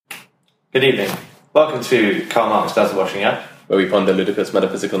Good evening. Welcome to Karl Marx Does the Washing Up, where we ponder ludicrous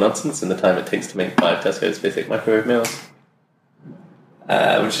metaphysical nonsense in the time it takes to make 5 Tesco's basic microwave meals.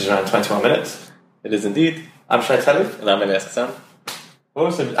 which is around 21 minutes. It is indeed. I'm Shai Telly. And I'm Elias Hassan.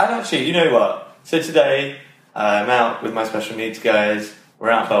 Awesome. And actually, you know what? So today, I'm out with my special needs guys.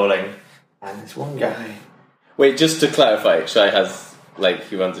 We're out bowling. And there's one guy. Wait, just to clarify, Shai has,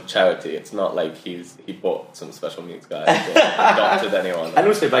 he runs a charity. It's not like he bought some special needs guys or adopted anyone. And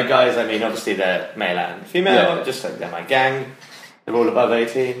also by guys, I mean, obviously they're male and female. Yeah. Just like they're my gang. They're all above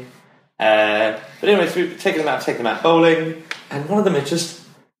 18. But anyway, so we've taken them out bowling. And one of them is just,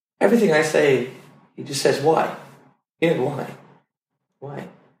 everything I say, he just says, why? Why? Why?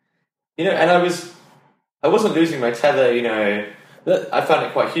 And I wasn't losing my tether, I found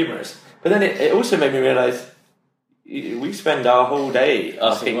it quite humorous. But then it also made me realise we spend our whole day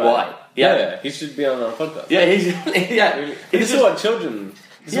asking why. Yeah, he should be on our podcast. Yeah, This is what children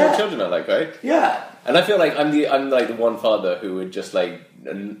are like, right? Yeah. And I feel like I'm the one father who would just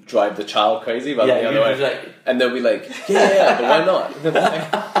drive the child crazy rather than the other way. And they'll be like, but why not?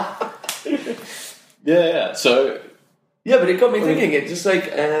 Yeah. So but it got me thinking. It's just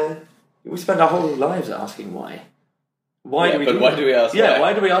we spend our whole lives asking why. Why do we ask? Yeah,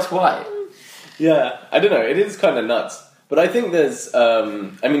 why do we ask why? Yeah, I don't know. It is kind of nuts, but I think there's.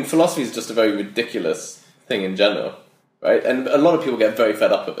 Philosophy is just a very ridiculous thing in general, right? And a lot of people get very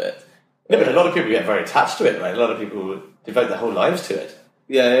fed up of it. Yeah, but a lot of people get very attached to it, right? A lot of people devote their whole lives to it.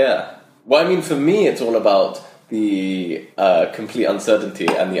 Yeah. Well, for me, it's all about the complete uncertainty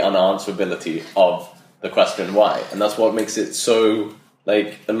and the unanswerability of the question why, and that's what makes it so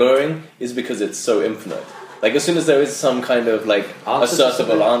alluring. Is because it's so infinite. As soon as there is some kind of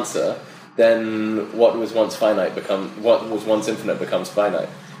assertable answer, then what was once infinite becomes finite.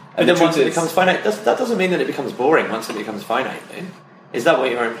 And then once it becomes finite, that doesn't mean that it becomes boring once it becomes finite, though. Is that what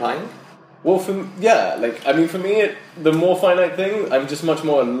you're implying? Well, for me, the more finite thing, I'm just much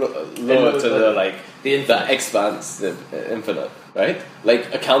more lower to the expanse, the infinite, right?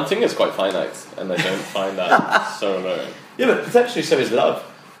 Accounting is quite finite, and I don't find that so alluring. Yeah, but potentially so is love.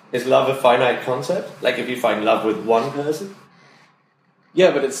 Is love a finite concept? If you find love with one person?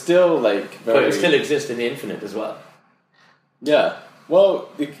 Yeah, but it's still But it still exists in the infinite as well. Yeah. Well,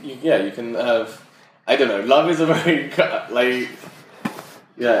 you can have. I don't know. Love is a very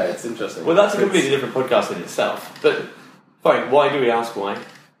Yeah, it's interesting. Well, that's a completely different podcast in itself. But fine. Why do we ask why?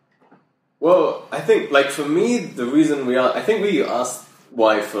 Well, I think for me, the reason I think we asked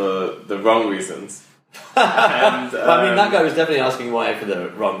why for the wrong reasons. And, that guy was definitely asking why for the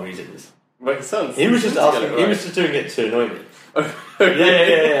wrong reasons. Makes sense. He was just asking. He was just doing it to annoy me.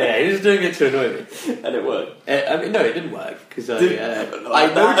 Yeah. He was doing it to annoy me, and it worked. No, it didn't work because I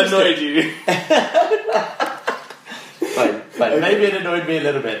annoyed you. Fine. Maybe it annoyed me a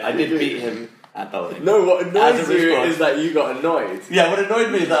little bit. I did beat him at bowling. No, what annoys you is that you got annoyed. Yeah, what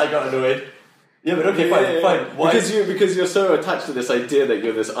annoyed me is that I got annoyed. Yeah, but okay, fine. Why? Because you're so attached to this idea that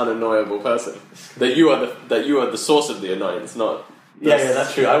you're this unannoyable person, that you are the source of the annoyance, not. Yeah,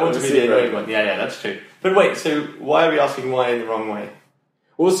 that's true. I want to be the annoying one. Yeah, that's true. But wait, so why are we asking why in the wrong way?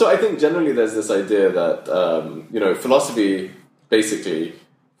 Well, so I think generally there's this idea that philosophy basically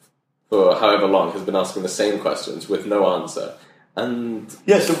for however long has been asking the same questions with no answer, and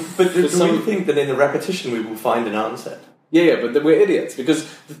do we think that in the repetition we will find an answer? Yeah, but we're idiots because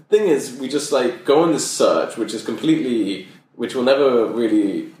the thing is, we just go on this search, which will never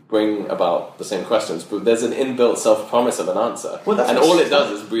really bring about the same questions. But there's an inbuilt self-promise of an answer, and all it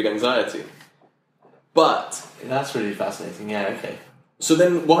does is breed anxiety. But that's really fascinating. Yeah, okay. So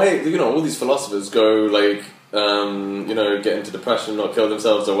then, why all these philosophers go get into depression or kill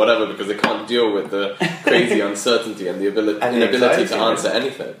themselves or whatever because they can't deal with the crazy uncertainty and the inability to answer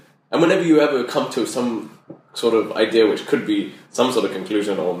anything. And whenever you ever come to some sort of idea which could be some sort of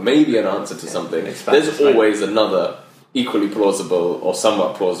conclusion or maybe an answer to something, there's always another equally plausible or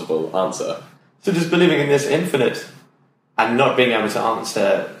somewhat plausible answer. So does believing in this infinite and not being able to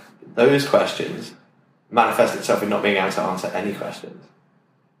answer those questions manifest itself in not being able to answer any questions?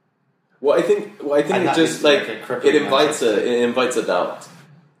 Well, I think it just it invites a doubt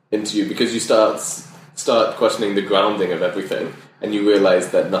into you because you start questioning the grounding of everything. And you realise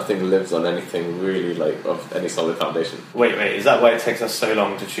that nothing lives on anything really of any solid foundation. Wait, is that why it takes us so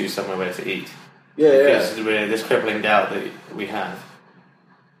long to choose somewhere where to eat? Because we're this crippling doubt that we have.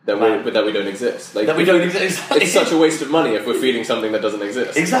 That we don't exist. That we don't exist. It's such a waste of money if we're feeding something that doesn't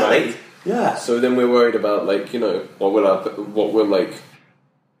exist. Exactly. Right? Yeah. So then we're worried about what will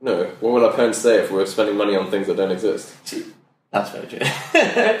our parents say if we're spending money on things that don't exist? That's very true.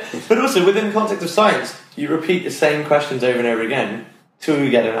 But also, within the context of science, you repeat the same questions over and over again till you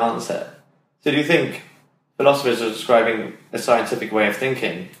get an answer. So do you think philosophers are describing a scientific way of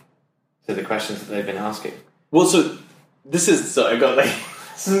thinking to the questions that they've been asking? Well, this is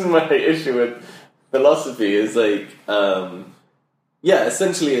my issue with philosophy is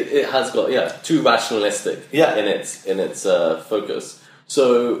essentially it has got too rationalistic in its focus.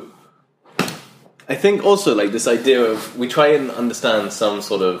 So I think also this idea of we try and understand some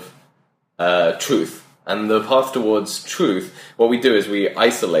sort of truth, and the path towards truth, what we do is we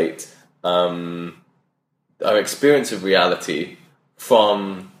isolate our experience of reality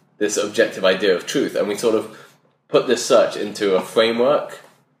from this objective idea of truth, and we sort of put this search into a framework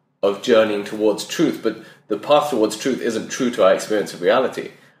of journeying towards truth, but the path towards truth isn't true to our experience of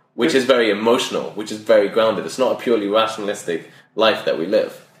reality, which is very emotional, which is very grounded. It's not a purely rationalistic life that we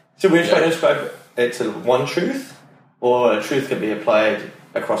live. So we're trying to describe it to one truth, or a truth can be applied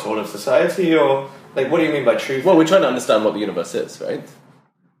across all of society, or what do you mean by truth? Well, we're trying to understand what the universe is, right?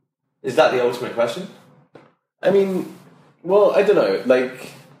 Is that the ultimate question? I mean, well, I don't know,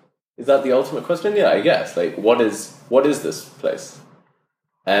 is that the ultimate question? Yeah, I guess. What is this place?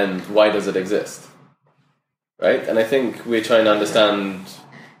 And why does it exist? Right? And I think we're trying to understand,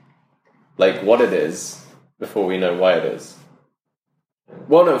 what it is before we know why it is.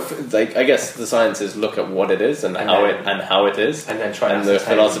 Well, no, I guess the sciences look at what it is and how it is, and then try and the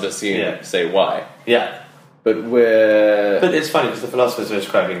philosophers say why. Yeah. But it's funny because the philosophers are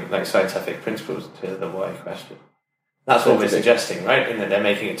describing scientific principles to the why question. That's what we're suggesting, right? In that they're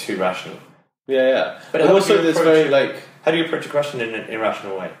making it too rational. Yeah. But also there's very how do you approach a question in an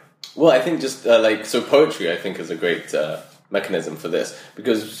irrational way? Well, I think just so poetry, I think, is a great mechanism for this,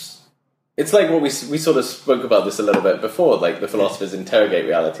 because it's what we sort of spoke about this a little bit before. The philosophers interrogate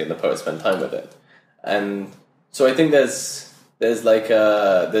reality and the poets spend time with it, and so I think there's there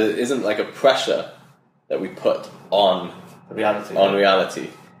isn't a pressure that we put on reality.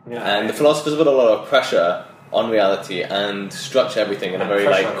 Yeah, and the philosophers put a lot of pressure on reality and structure everything in a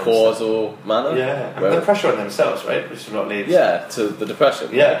very causal manner. Yeah, and the pressure on themselves, right? Which is what leads to the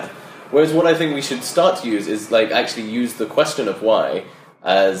depression. Yeah. Right? Whereas what I think we should start to use is actually use the question of why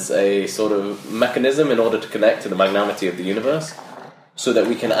as a sort of mechanism in order to connect to the magnanimity of the universe, so that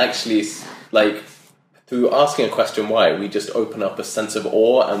we can actually through asking a question why, we just open up a sense of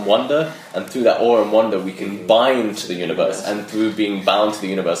awe and wonder, and through that awe and wonder we can bind to the universe, and through being bound to the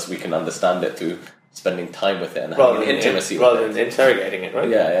universe we can understand it through spending time with it and having intimacy with it. Rather than interrogating it, right?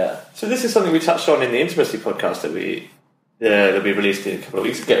 Yeah. So this is something we touched on in the Intimacy podcast that we released a couple of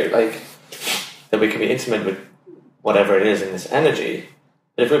weeks ago, that we can be intimate with whatever it is in this energy,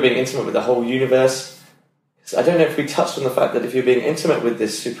 but if we're being intimate with the whole universe, I don't know if we touched on the fact that if you're being intimate with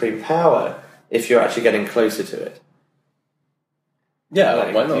this supreme power, if you're actually getting closer to it.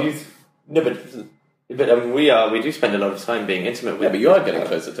 Yeah, why not? But we do spend a lot of time being intimate with it. Yeah, but you are getting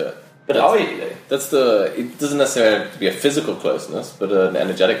closer to it. But are you though? It doesn't necessarily have to be a physical closeness, but an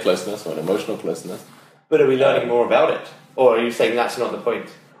energetic closeness or an emotional closeness. But are we learning more about it? Or are you saying that's not the point?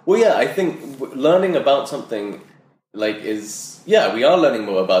 Well, yeah, I think learning about something we are learning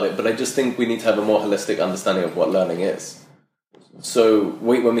more about it, but I just think we need to have a more holistic understanding of what learning is. So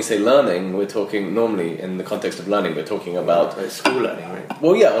when we say learning, we're talking normally in the context of learning, we're talking about school learning, right?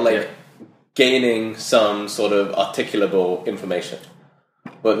 Well, gaining some sort of articulable information.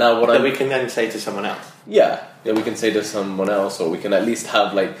 But now that we can then say to someone else. Yeah, we can say to someone else, or we can at least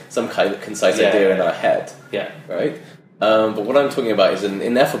have some kind of concise idea in our head. Yeah. Right? But what I'm talking about is an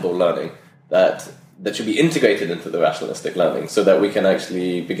ineffable learning that should be integrated into the rationalistic learning, so that we can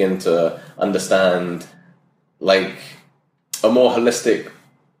actually begin to understand a more holistic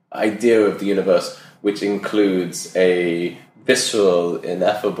idea of the universe, which includes a visceral,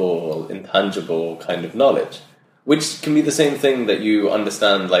 ineffable, intangible kind of knowledge, which can be the same thing that you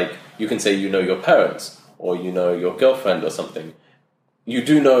understand. You can say you know your parents, or you know your girlfriend or something. You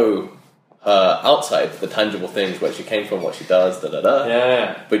do know her outside, the tangible things, where she came from, what she does,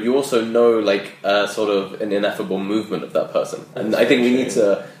 Yeah. But you also know sort of an ineffable movement of that person. And I think we need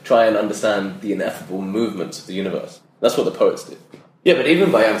to try and understand the ineffable movements of the universe. That's what the poets do. Yeah, but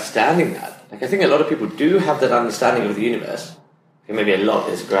even by understanding that, I think a lot of people do have that understanding of the universe. Maybe a lot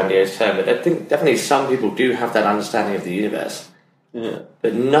is a grandiose term, but I think definitely some people do have that understanding of the universe. Yeah.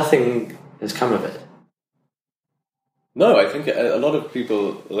 But nothing has come of it. No, I think a lot of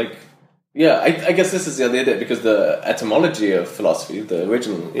people, I guess this is the idea, because the etymology of philosophy, the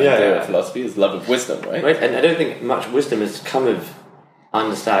original idea of philosophy is love of wisdom, right? Right, and I don't think much wisdom has come of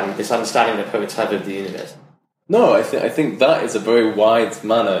this understanding that poets have of the universe. No, I think that is a very wide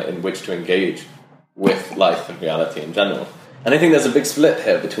manner in which to engage with life and reality in general. And I think there's a big split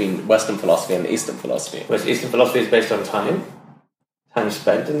here between Western philosophy and Eastern philosophy. Whereas Eastern philosophy is based on time. time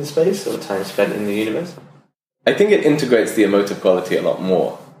spent in space or time spent in the universe? I think it integrates the emotive quality a lot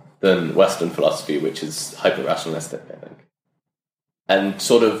more than Western philosophy, which is hyper-rationalistic, I think. And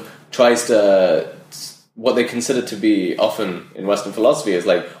sort of tries to... What they consider to be often in Western philosophy is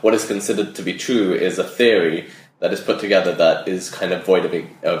like, what is considered to be true is a theory that is put together that is kind of void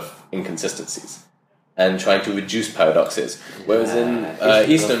of inconsistencies. And trying to reduce paradoxes. Whereas in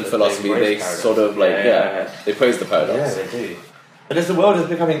Eastern philosophy, they sort of like, they praise the paradox. Yeah, they do. But as the world is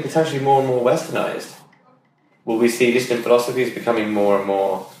becoming potentially more and more westernized, will we see Eastern philosophies becoming more and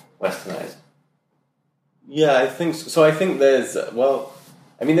more westernized? Yeah, I think so. So I think there's,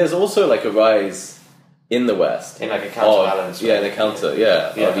 there's also like a rise in the West. In like a counterbalance. Right?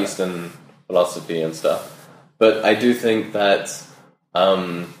 Of Eastern philosophy and stuff. But I do think that,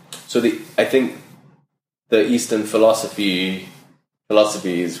 I think the Eastern philosophies,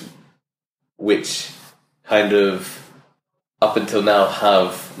 which kind of up until now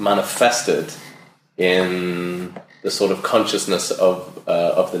have manifested in the sort of consciousness of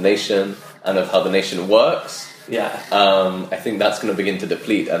the nation and of how the nation works. Yeah. I think that's going to begin to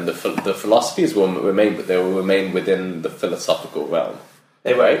deplete, and the philosophies will remain, but they will remain within the philosophical realm.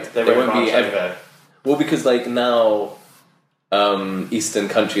 They won't. They won't be everywhere. Well, because like now, Eastern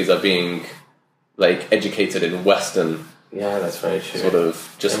countries are being like educated in Western. Yeah, that's very true. Sort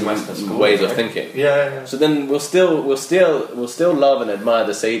of just ways of thinking. Yeah. So then we'll still love and admire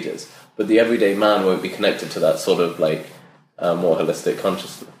the sages, but the everyday man won't be connected to that sort of like more holistic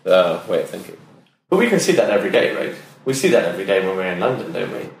conscious way of thinking. But we can see that every day, right? We see that every day when we're in London,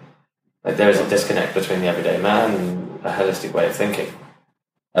 don't we? Like there is a disconnect between the everyday man and a holistic way of thinking.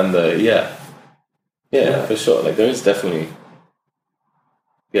 And for sure. Like there is definitely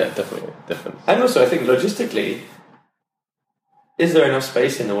different. And also, I think logistically, is there enough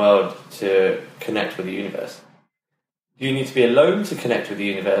space in the world to connect with the universe? Do you need to be alone to connect with the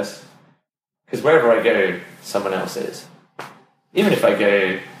universe? Because wherever I go, someone else is. Even if I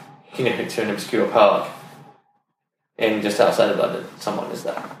go, to an obscure park in just outside of London, someone is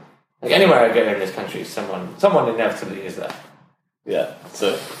there. Like anywhere I go in this country, someone inevitably is there. Yeah.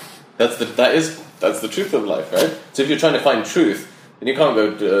 So that's the truth of life, right? So if you're trying to find truth, then you can't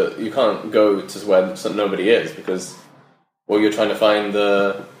go to where nobody is, because you're trying to find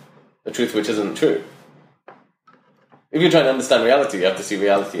the truth which isn't true. If you're trying to understand reality, you have to see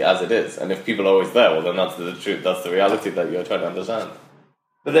reality as it is, and if people are always there, well, then that's the truth. That's the reality that you're trying to understand.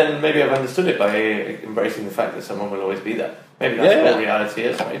 But then maybe I've understood it by embracing the fact that someone will always be there. Maybe that's what reality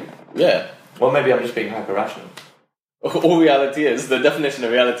is, right? Yeah. Well, maybe I'm just being hyper-rational. All reality is, the definition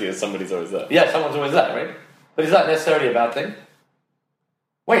of reality is somebody's always there. Yeah, someone's always there, right? But is that necessarily a bad thing?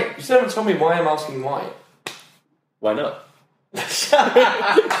 Wait, you still haven't told me why I'm asking why. Why not?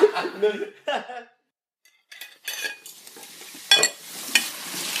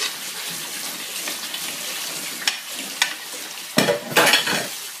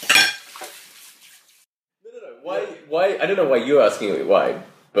 Why? I don't know why you're asking it why,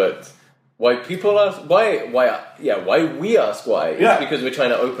 but why people ask why we ask why is because we're trying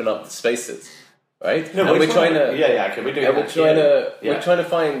to open up the spaces, right? No, and we're trying to okay, we're doing we're trying to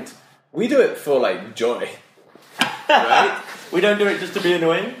find. We do it for like joy, right? We don't do it just to be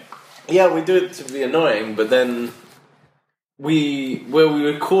annoying. Yeah, we do it to be annoying, but then we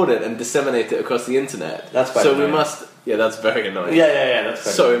record it and disseminate it across the internet. That's quite annoying. We must. Yeah, that's very annoying. Yeah, that's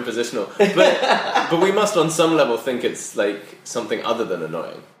quite so annoying. Impositional. But we must, on some level, think it's like something other than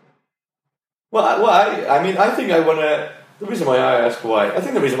annoying. I think I want to. The reason why I ask why, I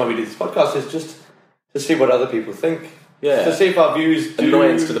think the reason why we do this podcast is just to see what other people think. Yeah. To see if our views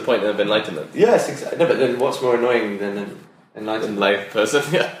annoyance to the point of enlightenment. Yes, exactly. No, but then what's more annoying than an enlightened person?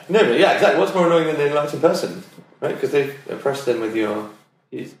 Yeah. No, but yeah, exactly. What's more annoying than an enlightened person? Right? Because they've oppressed them with your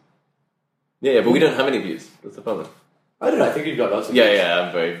views. Yeah, but we don't have any views. That's the problem. I don't know. I think you've got lots of views. Yeah,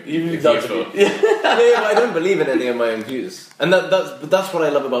 I'm very viewful. But I don't believe in any of my own views, and that's what I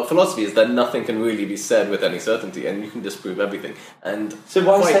love about philosophy is that nothing can really be said with any certainty, and you can disprove everything. And so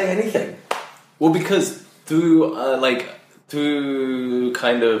why say anything? Well, because through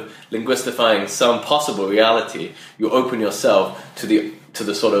kind of linguistifying some possible reality, you open yourself to the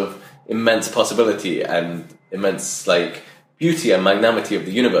sort of immense possibility and immense like beauty and magnanimity of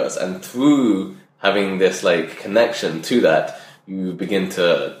the universe, and through having this like connection to that, you begin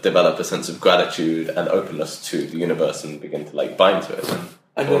to develop a sense of gratitude and openness to the universe, and begin to like bind to it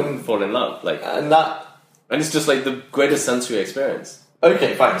and then fall in love. And it's just like the greatest sensory experience.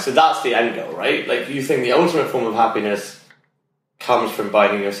 Okay, fine. So that's the end goal, right? Like you think the ultimate form of happiness comes from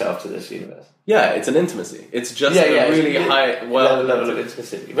binding yourself to this universe. Yeah, it's an intimacy. It's just a really high level of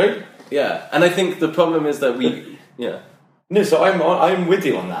intimacy, right? Yeah, and I think the problem is that we No, so I'm with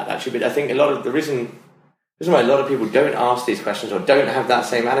you on that actually, but I think the reason why a lot of people don't ask these questions or don't have that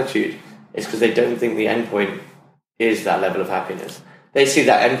same attitude is because they don't think the endpoint is that level of happiness. They see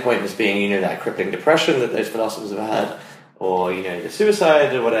that endpoint as being, that crippling depression that those philosophers have had, or the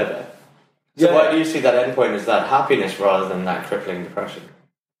suicide or whatever. So why do you see that endpoint as that happiness rather than that crippling depression?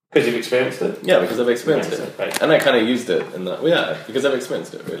 Because you've experienced it? Yeah, because I've experienced it. Right. And I kind of used it in that. Well, yeah, because I've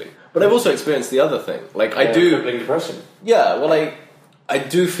experienced it, really. But I've also experienced the other thing. Like, I do... crippling depression. Yeah, well, I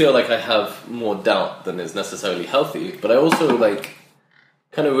do feel like I have more doubt than is necessarily healthy, but I also,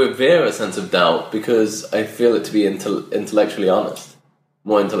 kind of revere a sense of doubt because I feel it to be intellectually honest.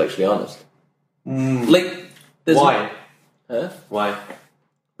 More intellectually honest. Why? Why?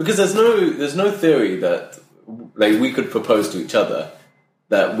 Because there's no theory that, we could propose to each other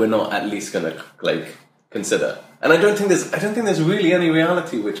that we're not at least going to consider, and I don't think there's really any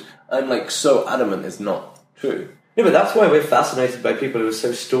reality which I'm so adamant is not true. Yeah, but that's why we're fascinated by people who are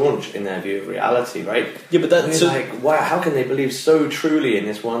so staunch in their view of reality, right? Yeah, but that's wow, how can they believe so truly in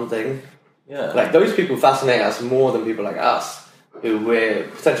this one thing? Yeah, those people fascinate us more than people like us, who we're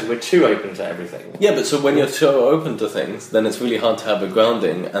too open to everything. Yeah, but so when you're so open to things, then it's really hard to have a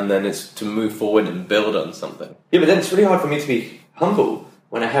grounding, and then it's to move forward and build on something. Yeah, but then it's really hard for me to be humble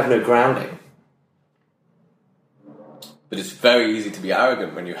when I have no grounding. But it's very easy to be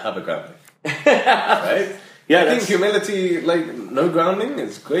arrogant when you have a grounding. Right? Yeah, I think humility, no grounding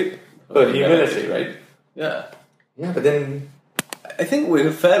is great. But humility, right? Yeah. Yeah, but then... I think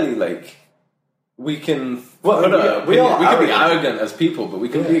we're fairly, we can... Well, we can be arrogant as people, but we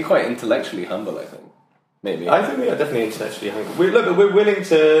can be quite intellectually humble, I think. Maybe. I think we are definitely intellectually humble. We're willing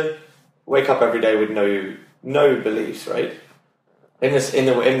to wake up every day with no beliefs, right? By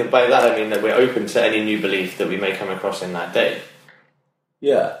that I mean that we're open to any new belief that we may come across in that day.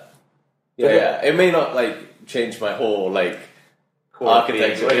 Yeah. Yeah. It may not change my whole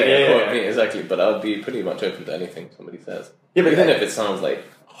architecture. Exactly. But I would be pretty much open to anything somebody says. Yeah, but even if it sounds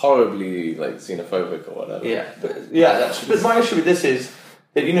horribly xenophobic or whatever. Yeah, but my issue with this is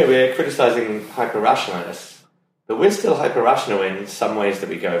that we're criticizing hyper-rationalists. But we're still hyper-rational in some ways that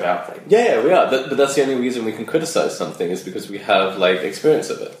we go about things. Yeah, we are. But that's the only reason we can criticize something is because we have experience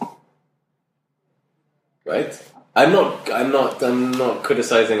of it, right? I'm not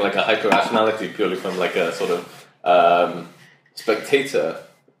criticizing a hyper-rationality purely from a sort of spectator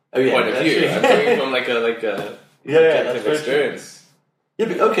point of view. I'm coming from a objective experience. Yeah,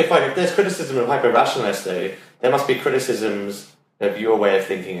 but okay, fine. If there's criticism of hyper-rationalists, though, there must be criticisms of your way of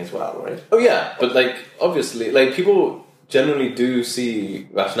thinking as well, right? Oh yeah, but obviously, people generally do see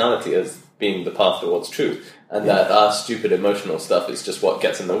rationality as being the path towards truth, and that our stupid emotional stuff is just what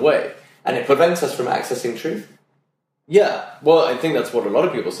gets in the way, and it prevents us from accessing truth. Yeah, well, I think that's what a lot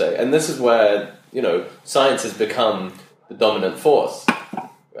of people say, and this is where science has become the dominant force,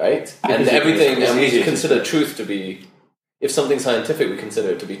 right? Because and we consider truth to be, if something's scientific, we consider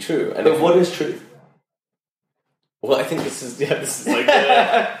it to be true. And but what is truth? Well, I think this is a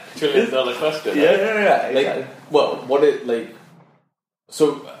 $1 trillion question. Yeah. Exactly.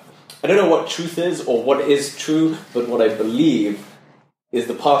 So I don't know what truth is or what is true, but what I believe is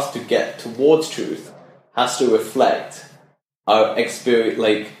the path to get towards truth has to reflect our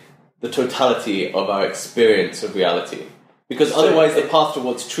experience, the totality of our experience of reality. Because otherwise, the path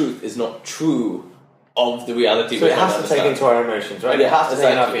towards truth is not true of the reality. So it has to take into our emotions, right? Yeah, it has to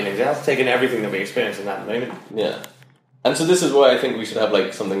take in our feelings. It has to take in everything that we experience in that moment. Yeah. And so this is why I think we should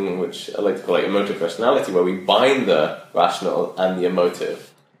have something which I like to call emotive rationality, where we bind the rational and the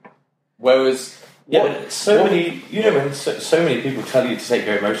emotive. Whereas, but so many people tell you to take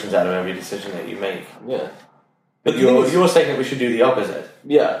your emotions out of every decision that you make. Yeah. But you're saying that we should do the opposite.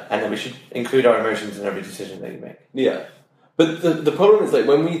 Yeah. And that we should include our emotions in every decision that you make. Yeah. But the problem is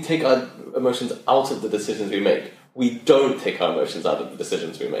when we take our emotions out of the decisions we make, we don't take our emotions out of the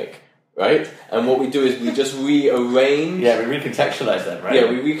decisions we make, right? And what we do is we just rearrange. Yeah, we recontextualize them, right?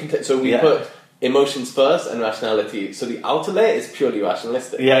 Yeah, we put emotions first and rationality. So the outer layer is purely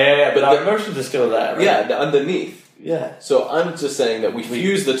rationalistic. Yeah. But our emotions are still there, right? Yeah, they're underneath. Yeah. So I'm just saying that we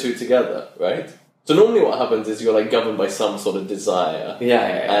fuse the two together, right? So normally what happens is you're governed by some sort of desire.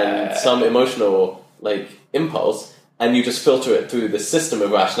 And some emotional impulse. And you just filter it through the system of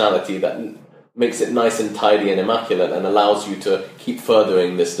rationality that makes it nice and tidy and immaculate and allows you to keep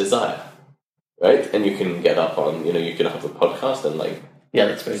furthering this desire, right? And you can get up on, you can have a podcast and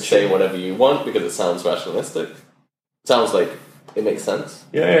that's very say true. whatever you want because it sounds rationalistic. Sounds like it makes sense.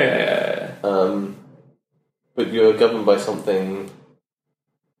 Yeah. But you're governed by something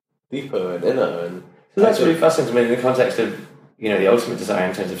deeper and inner. And so that's really fascinating to me in the context of, the ultimate desire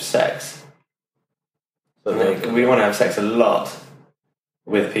in terms of sex. So we want to have sex a lot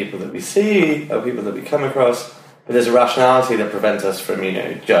with people that we see or people that we come across, but there's a rationality that prevents us from,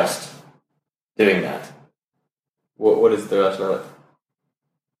 just doing that. What is the rationality?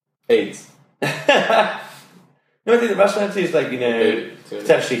 AIDS. No, I think the rationality is like,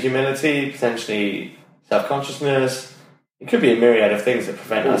 potentially humility, potentially self-consciousness. It could be a myriad of things that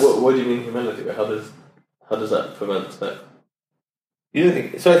prevent us. What do you mean humility? How does that prevent that? You don't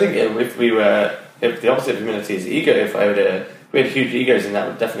think so? I think if the opposite of humility is ego, if we had huge egos, then that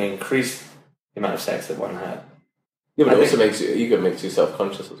would definitely increase the amount of sex that one had. Yeah, but ego makes you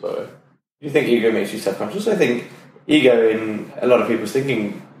self-conscious as well, right? Do you think ego makes you self-conscious? I think ego, in a lot of people's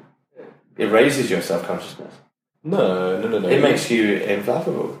thinking, it raises your self-consciousness. No. It makes you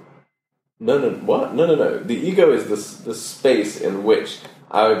inflammable. No. What? No. The ego is the space in which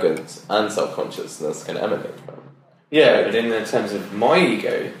arrogance and self-consciousness can emanate from. Yeah, but in the terms of my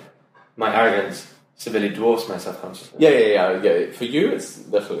ego, my arrogance severely dwarfs my self-consciousness. Yeah. For you, it's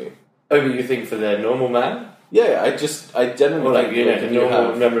definitely. Oh, but you think for the normal man? Yeah, I generally think a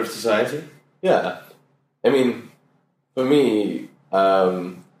normal member of society? Yeah. I mean, for me,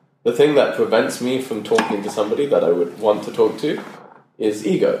 the thing that prevents me from talking to somebody that I would want to talk to is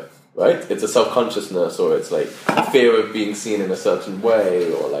ego, right? It's a self-consciousness, or it's like fear of being seen in a certain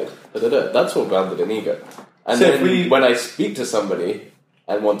way, or like, that's all grounded in ego. And so then when I speak to somebody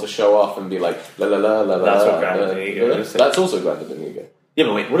and want to show off and be like, la la la la la, that's all grounded in ego. That's also grounded in ego. Yeah,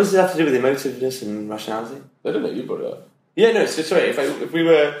 but wait, what does it have to do with emotiveness and rationality? I don't know, you brought it up. Yeah, no, so sorry, if we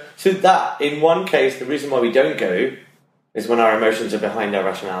were... So that, in one case, the reason why we don't go is when our emotions are behind our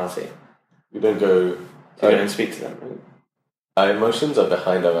rationality. We don't go... To go and speak to them, right? Our emotions are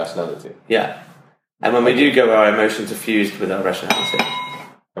behind our rationality. Yeah. And when we do go, our emotions are fused with our rationality.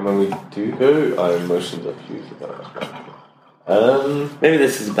 And when we do go, our emotions are fused with our rationality. Maybe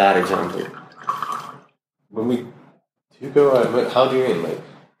this is a bad example. When we do go, how do you mean, like...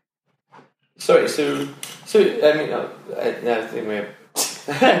 Sorry, so I mean, I think we're...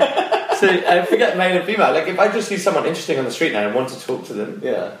 So I forget male and female. Like, if I just see someone interesting on the street now and want to talk to them,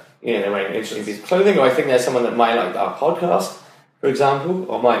 yeah, they're wearing interesting pieces of clothing, or I think there's someone that might like our podcast, for example,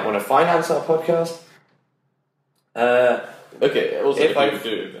 or might want to finance our podcast. Okay, also if I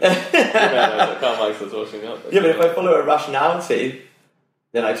do, Karl Marx is washing up. Yeah, but if I follow a rationality,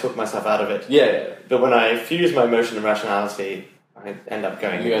 then I talk myself out of it. Yeah. But when I fuse my emotion and rationality, I end up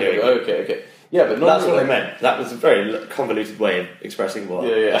going. Okay. Yeah, but that's what I meant. That was a very convoluted way of expressing what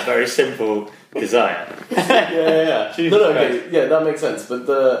a very simple desire. Yeah. Yeah, that makes sense. But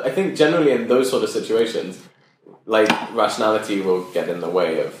I think generally in those sort of situations, like rationality will get in the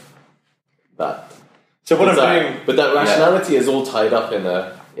way of that. So what I'm doing, but that rationality is all tied up in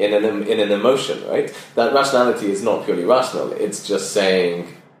an emotion, right? That rationality is not purely rational. It's just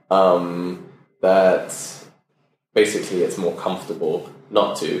saying that basically it's more comfortable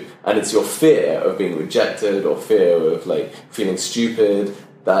not to, and it's your fear of being rejected or fear of like feeling stupid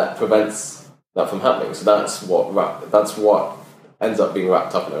that prevents that from happening. So that's what ends up being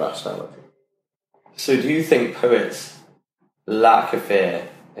wrapped up in irrationality. So do you think poets lack a fear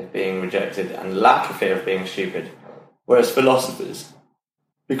of being rejected and lack a fear of being stupid, whereas philosophers,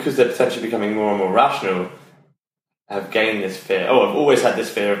 because they're potentially becoming more and more rational, have gained this fear? Oh, I've always had this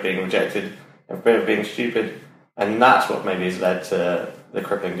fear of being rejected, of fear of being stupid, and that's what maybe has led to the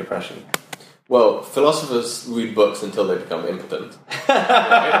crippling depression. Well, philosophers read books until they become impotent.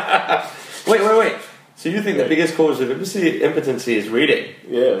 Wait. So you think the biggest cause of impotency is reading?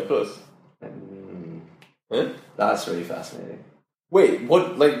 Yeah, of course. That's really fascinating. Wait,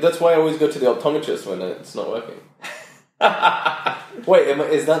 what? Like, that's why I always go to the optometrist when it's not working. Wait,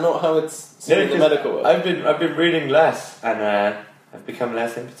 is that not how it's seen in the medical world? I've been reading less, and I've become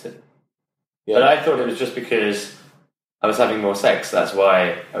less impotent. Yeah. But I thought it was just because I was having more sex. That's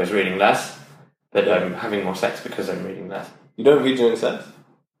why I was reading less. But I'm having more sex because I'm reading less. You don't read during sex?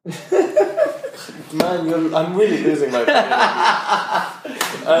 Man, I'm really losing my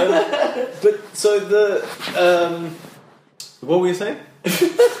but so what were you saying?